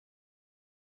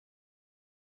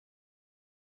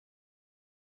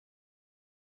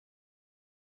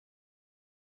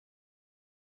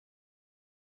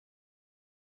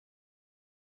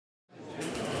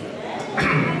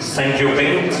Thank you,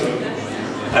 Bengt.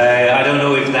 I don't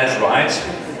know if that's right.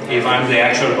 If I'm the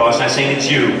actual boss, I think it's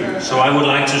you. So I would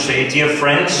like to say, dear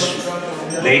friends,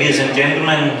 ladies and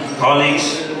gentlemen,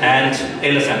 colleagues and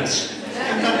elephants.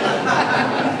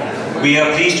 We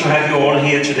are pleased to have you all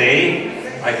here today.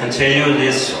 I can tell you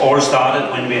this all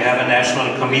started when we have a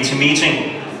national committee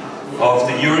meeting of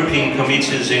the European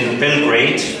committees in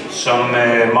Belgrade some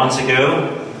months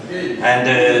ago.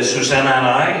 And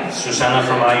Susanna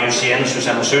from IUCN,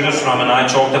 Susanna Söderström and I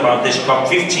talked about this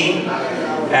COP15,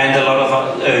 and a lot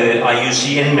of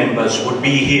IUCN members would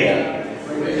be here.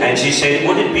 And she said,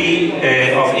 would it be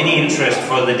of any interest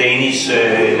for the Danish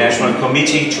National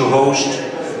Committee to host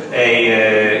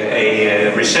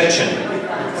a reception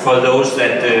for those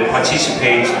that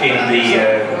participate in the...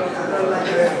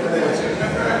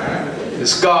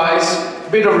 Guys,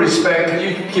 bit of respect, can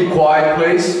you keep quiet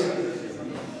please?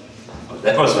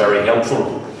 That was very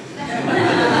helpful.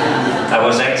 I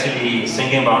was actually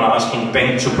thinking about asking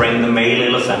Ben to bring the male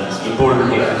elephant, the bull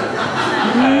here.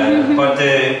 But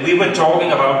we were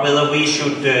talking about whether we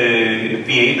should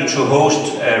be able to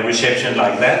host a reception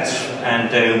like that.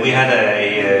 And we had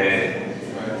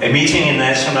a meeting in the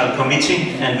National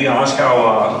Committee, and we asked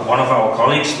one of our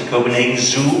colleagues, the Copenhagen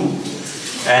Zoo.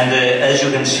 And as you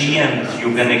can see and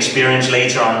you can experience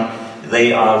later on,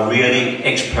 they are really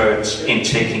experts in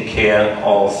taking care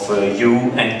of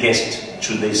you and guests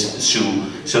to this zoo.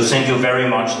 So thank you very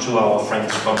much to our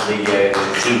friends from the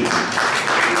zoo.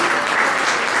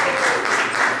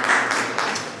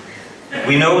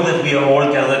 We know that we are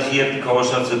all gathered here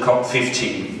because of the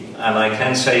COP15, and I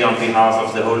can say on behalf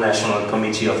of the whole National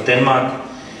Committee of Denmark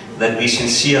that we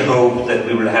sincerely hope that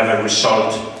we will have a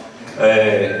result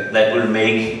that will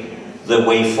make the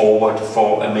way forward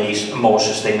for a more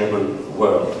sustainable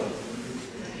world.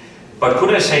 But could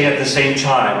I say at the same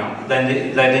time that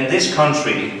in this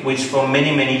country, which for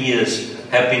many, many years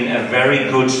have been a very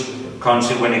good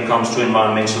country when it comes to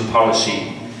environmental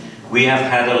policy, we have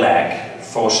had a lack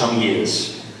for some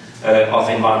years of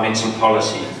environmental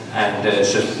policy and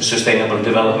sustainable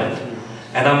development.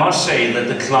 And I must say that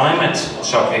the climate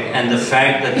topic and the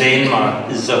fact that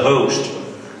Denmark is the host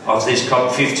of this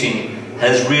COP15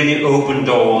 has really opened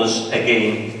doors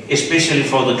again, especially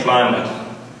for the climate.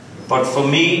 But for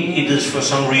me, it is for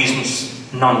some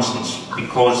reasons nonsense,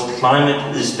 because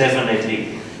climate is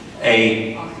definitely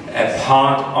a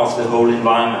part of the whole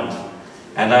environment.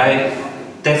 And I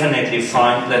definitely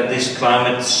find that this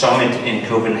climate summit in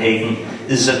Copenhagen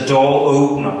is a door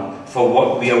opener for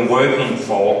what we are working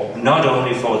for, not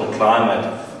only for the climate,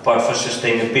 but for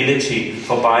sustainability,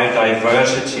 for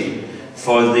biodiversity,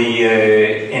 for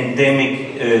the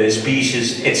endemic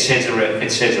species, etc.,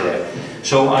 etc.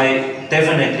 So I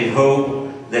definitely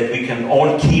hope that we can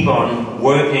all keep on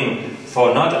working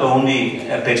for not only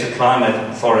a better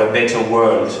climate, for a better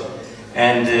world.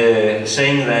 And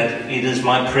saying that, it is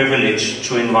my privilege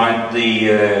to invite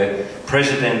the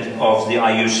President of the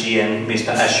IUCN, Mr.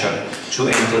 Asher, to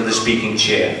enter the speaking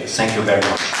chair. Thank you very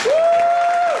much.